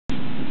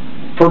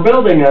For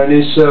building our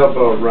new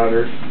sailboat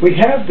rudder, we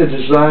have the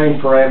design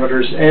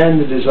parameters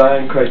and the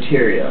design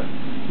criteria.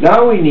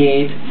 Now we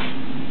need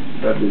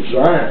the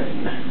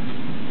design.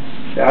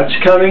 That's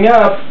coming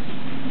up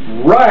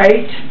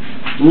right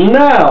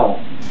now.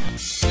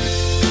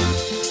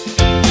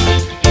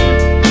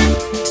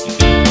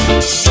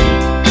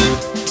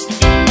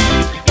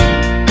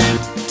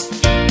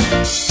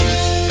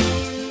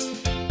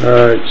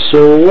 Alright,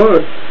 so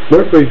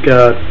what we've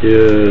got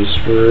is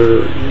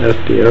we're at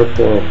the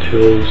Airfoil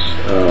Tools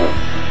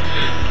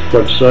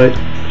website.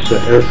 It's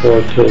at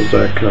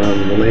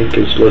airfoiltools.com. The link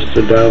is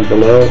listed down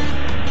below.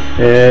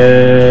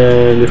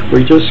 And if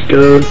we just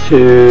go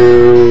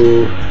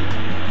to,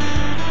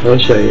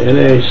 let's say,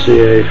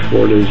 NACA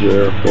 4-digit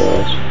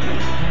airfoils,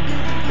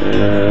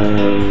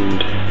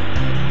 and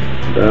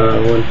I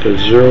went to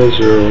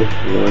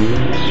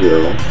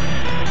 0010,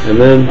 and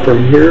then from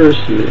here is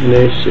the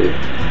NAC.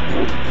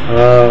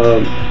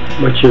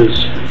 Which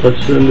is,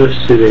 let's send this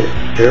to the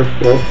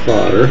Airfoil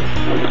plotter,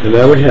 and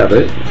now we have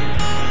it.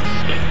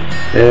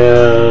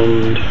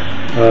 And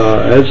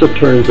as it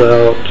turns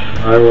out,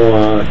 I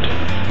want,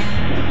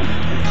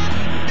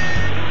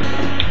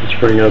 let's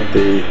bring up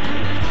the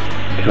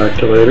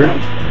calculator,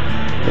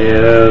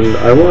 and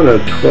I want a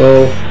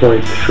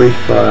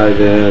 12.35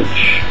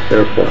 inch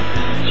airfoil.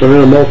 So I'm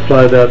going to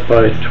multiply that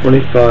by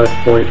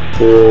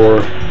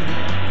 25.4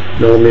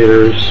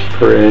 millimeters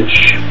per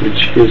inch,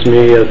 which gives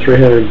me a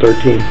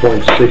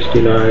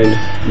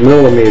 313.69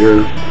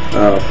 millimeter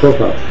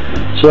profile.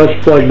 So let's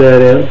plug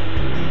that in.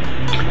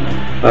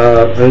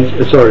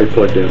 It's already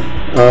plugged in.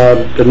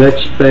 The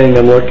next thing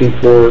I'm looking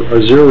for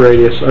a zero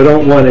radius. I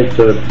don't want it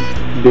to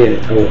be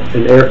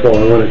an airfoil.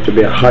 I want it to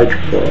be a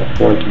hydrofoil. I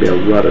want it to be a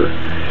rudder.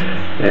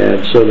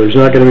 And so there's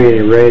not going to be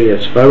any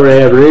radius. If I were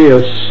to add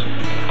radius,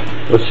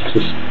 let's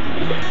just.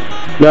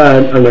 No,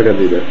 I'm not going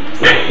to do that.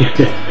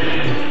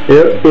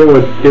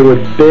 It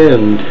would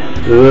bend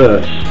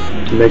this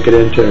to make it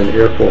into an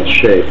airfoil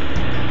shape.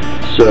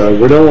 So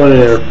we don't want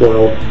an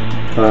airfoil.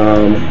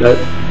 That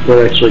what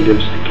actually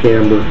gives the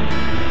camber.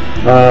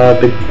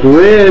 The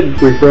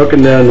grid we've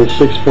broken down to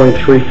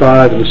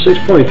 6.35, and the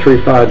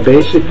 6.35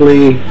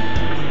 basically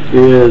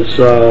is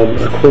a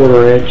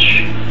 1/4 inch.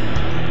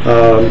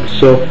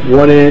 So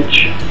 1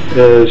 inch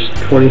is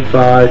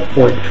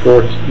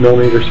 25.4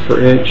 millimeters per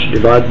inch.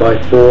 Divide by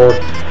 4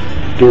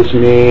 gives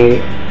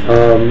me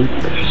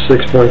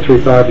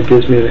 6.35. It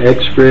gives me an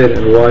X grid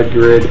and a Y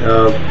grid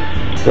of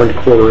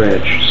 1/4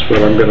 inch. That's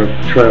what I'm going to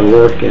try to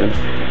work in.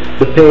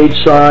 The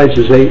page size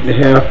is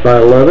 8.5 by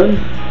 11.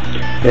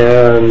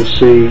 And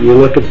see, you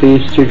look at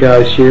these two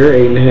guys here,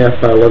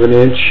 8.5 by 11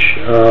 inch.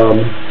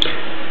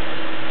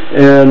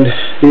 And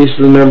these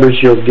are the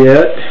numbers you'll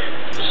get.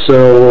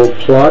 So we'll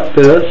plot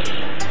this.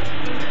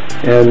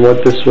 And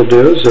what this will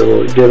do is it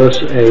will give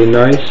us a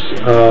nice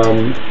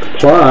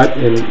plot,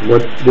 and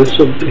what this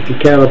will, if you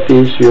count up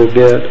these, you'll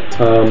get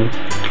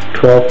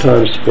 12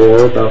 times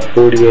 4, about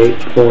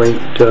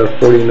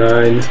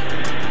 48.49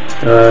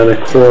 and a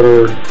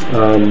quarter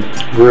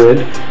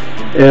grid.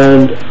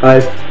 And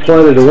I've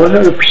plotted a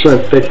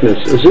 100% thickness,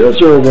 a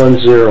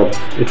 0010.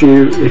 If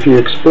you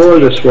explore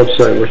this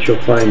website, what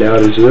you'll find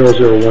out is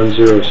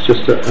 0010 is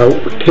just a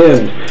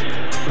 10%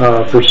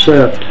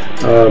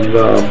 of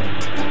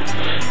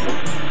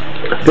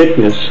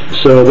thickness.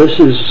 So this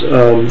is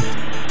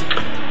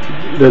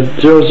the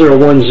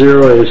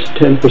 0010 is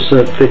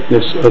 10%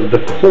 thickness of the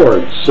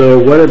cord. So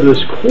whatever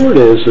this cord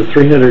is, the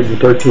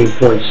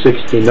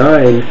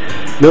 313.69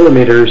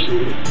 millimeters,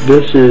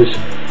 this is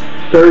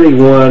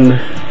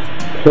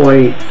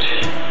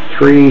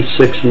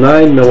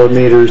 31.369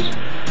 millimeters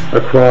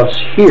across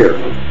here.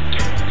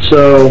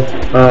 So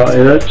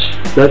and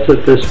that's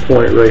at this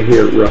point right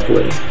here,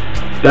 roughly.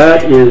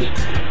 That is.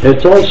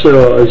 It's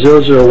also a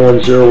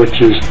 0010,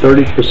 which is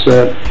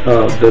 30%,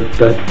 the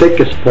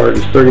thickest part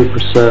is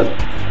 30%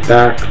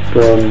 back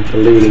from the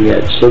leading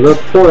edge. So the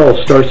foil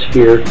starts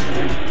here,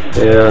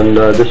 and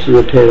this is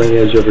the tailing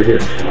edge over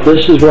here.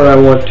 This is what I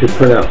want to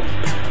print out.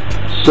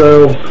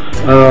 So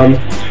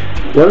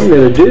what I'm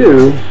going to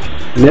do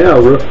now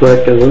real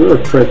quick is I'm going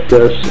to print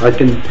this. I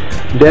can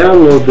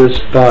download this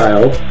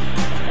file,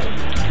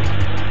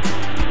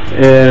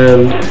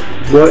 and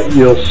what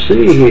you'll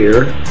see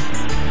here,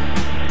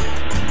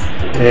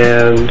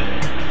 and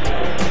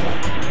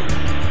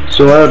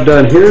so what I've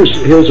done,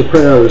 here's a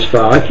printout of this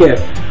file. I can't,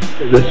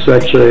 this is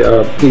actually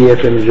a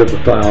PDF image of the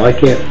file. I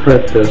can't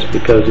print this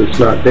because it's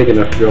not big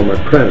enough to go on my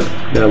printer.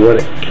 Now what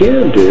it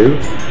can do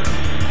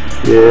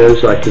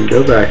is I can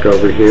go back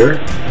over here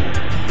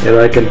and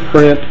I can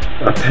print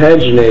a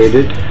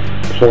paginated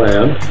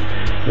plan.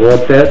 And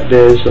what that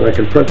is, and I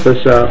can print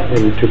this out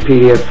into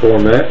PDF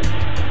format.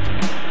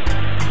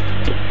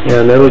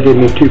 And that'll give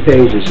me 2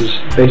 pages. It's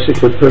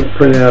basically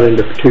print out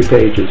into 2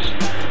 pages,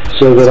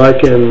 so that I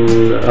can,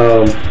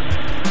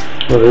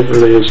 well, it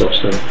really is all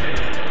set.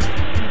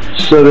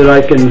 So that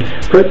I can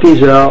print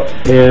these out,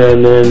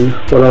 and then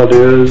what I'll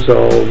do is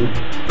I'll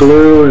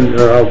glue and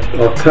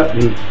I'll cut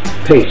and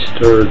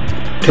paste, or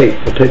tape.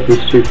 I'll tape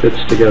these two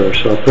bits together.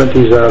 So I'll print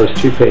these out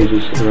as 2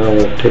 pages and I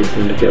will tape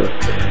them together.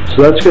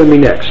 So that's going to be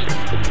next.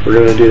 We're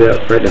going to do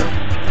that right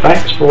now.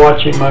 Thanks for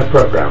watching my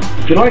program.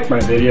 If you like my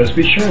videos,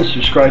 be sure and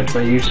subscribe to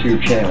my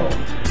YouTube channel.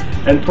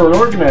 And for an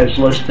organized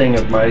listing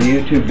of my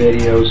YouTube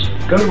videos,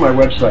 go to my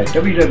website,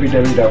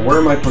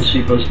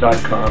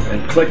 www.wherearemyplacebos.com,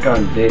 and click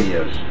on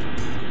videos.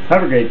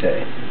 Have a great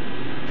day.